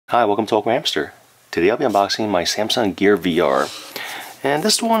Hi, welcome to Awkward Hamster. Today I'll be unboxing my Samsung Gear VR. And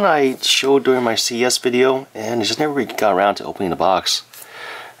this one I showed during my CES video, and I just never really got around to opening the box.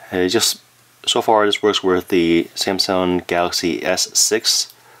 So far this works with the Samsung Galaxy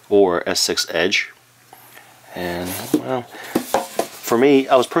S6 or S6 Edge. And well, for me,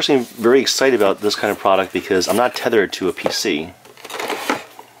 I was personally very excited about this kind of product because I'm not tethered to a PC.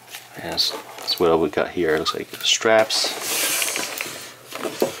 And that's what we got here. It looks like straps.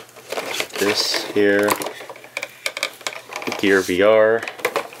 This here, Gear VR,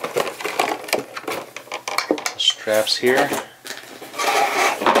 straps here,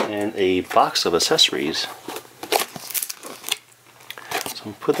 and a box of accessories. So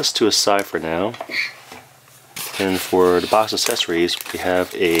I'm put this to a side for now. And for the box accessories, we have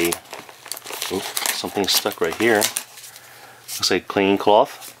something stuck right here. Looks like cleaning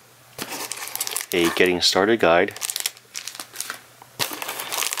cloth, a getting started guide,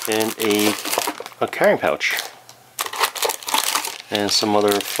 and a carrying pouch, and some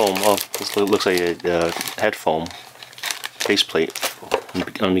other foam. Oh, this looks like a head foam faceplate.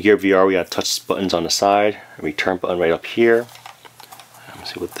 On the Gear VR, we got touch buttons on the side, a return button right up here. Let me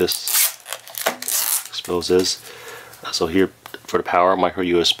see what this is. So here for the power, micro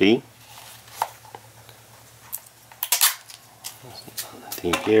USB.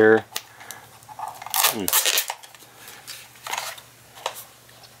 The Gear.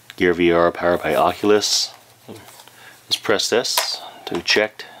 Gear VR powered by Oculus. Let's press this to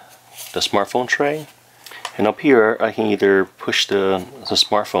eject the smartphone tray. And up here I can either push the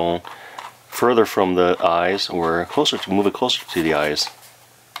smartphone further from the eyes or move it closer to the eyes.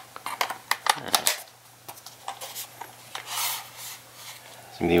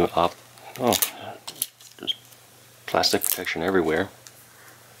 Oh, there's plastic protection everywhere.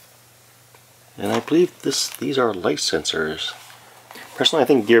 And I believe these are light sensors. Personally, I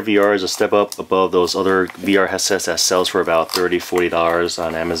think Gear VR is a step up above those other VR headsets that sells for about $30–40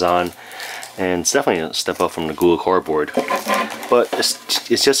 on Amazon, and it's definitely a step up from the Google Cardboard. But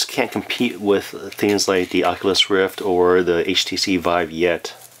it just can't compete with things like the Oculus Rift or the HTC Vive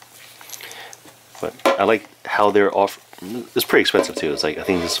yet. But I like how they're it's pretty expensive too. It's like, I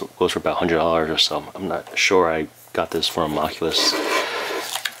think this goes for about $100 or so. I'm not sure. I got this from Oculus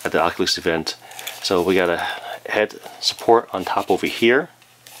at the Oculus event. So we got a head support on top over here,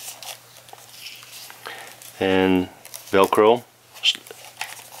 and Velcro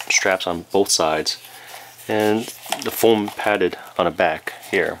straps on both sides, and the foam padded on the back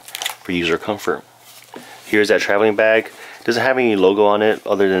here for user comfort. Here's that traveling bag. It doesn't have any logo on it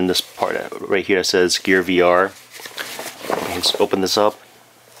other than this part right here that says Gear VR. You can just open this up,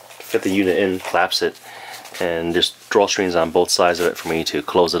 fit the unit in, collapse it, and there's drawstrings on both sides of it for me to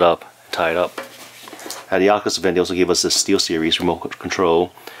close it up, tie it up. At the Oculus event, they also gave us the SteelSeries remote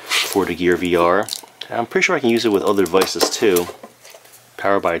control for the Gear VR. And I'm pretty sure I can use it with other devices too.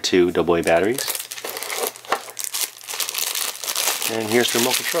 Powered by 2 AA batteries. And here's the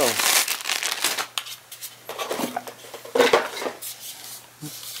remote control.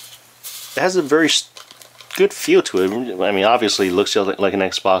 It has a very good feel to it. I mean, obviously it looks just like an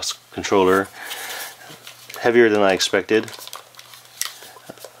Xbox controller. Heavier than I expected.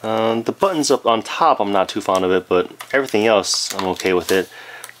 The buttons up on top, I'm not too fond of it, but everything else, I'm okay with it.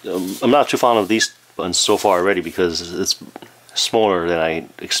 I'm not too fond of these buttons so far already because it's smaller than I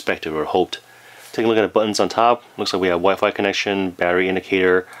expected or hoped. Take a look at the buttons on top. Looks like we have Wi-Fi connection, battery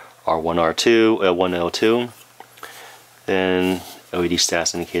indicator, R1, R2, L1, L2. Then LED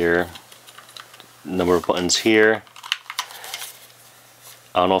status indicator. Number of buttons here.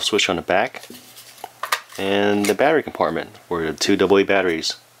 On-off switch on the back. And the battery compartment for the 2 AA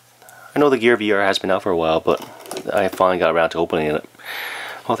batteries. I know the Gear VR has been out for a while, but I finally got around to opening it.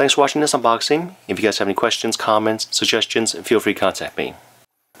 Well, thanks for watching this unboxing. If you guys have any questions, comments, suggestions, feel free to contact me.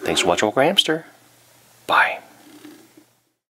 Thanks for watching Awkward Hamster. Bye.